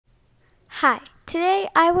Hi, today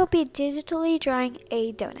I will be digitally drawing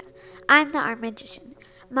a donut. I'm the art magician.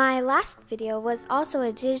 My last video was also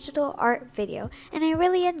a digital art video and I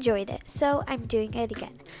really enjoyed it, so I'm doing it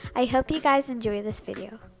again. I hope you guys enjoy this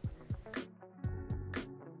video.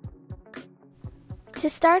 To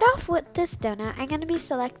start off with this donut, I'm going to be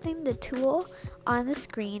selecting the tool on the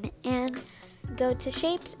screen and go to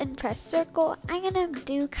shapes and press circle. I'm going to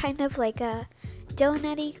do kind of like a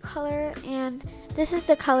donut-y color, and this is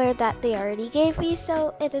the color that they already gave me,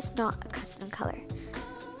 so it is not a custom color.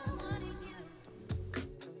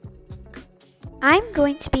 I'm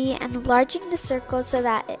going to be enlarging the circle so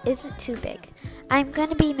that it isn't too big. I'm going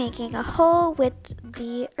to be making a hole with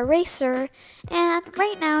the eraser, and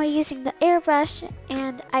right now using the airbrush,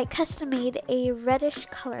 and I custom made a reddish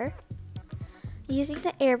color. Using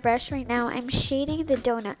the airbrush right now, I'm shading the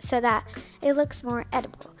donut so that it looks more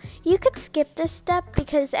edible. You could skip this step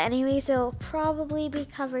because anyways it will probably be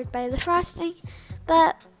covered by the frosting,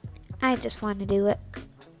 but I just want to do it.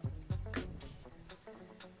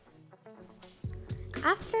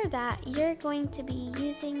 After that, you're going to be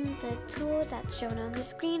using the tool that's shown on the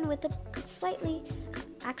screen with a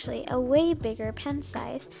way bigger pen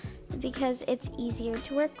size because it's easier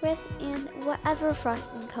to work with, and whatever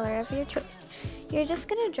frosting color of your choice. You're just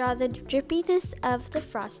going to draw the drippiness of the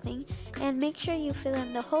frosting and make sure you fill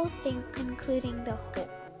in the whole thing, including the hole,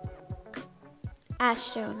 as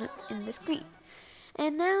shown in the screen.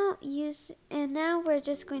 And now we're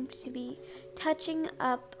just going to be touching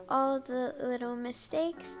up all the little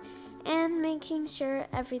mistakes and making sure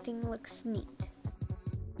everything looks neat.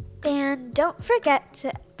 And don't forget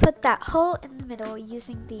to put that hole in the middle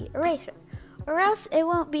using the eraser, or else it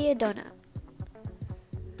won't be a donut.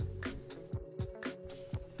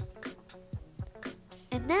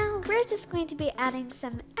 And now we're just going to be adding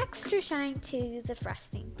some extra shine to the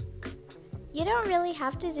frosting. You don't really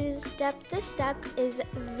have to do this step. This step is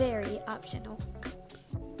very optional.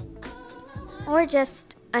 Or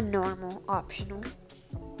just a normal optional.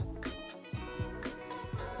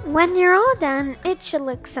 When you're all done, it should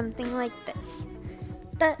look something like this.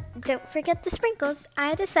 But don't forget the sprinkles.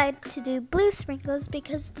 I decided to do blue sprinkles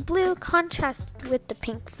because the blue contrasts with the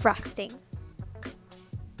pink frosting.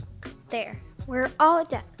 There, we're all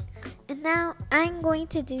done. And now I'm going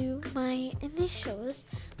to do my initials,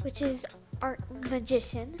 which is Art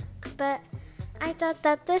Magician, but I thought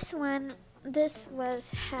that this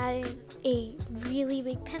was having a really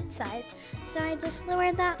big pen size, so I just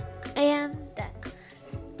lowered that, and then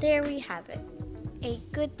there we have it, a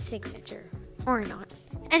good signature, or not.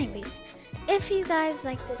 Anyways, if you guys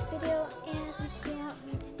like this video and if you want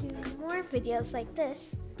me to do more videos like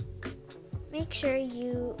this, make sure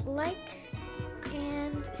you like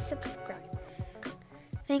and subscribe.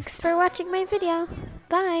 Thanks for watching my video.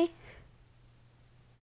 Bye!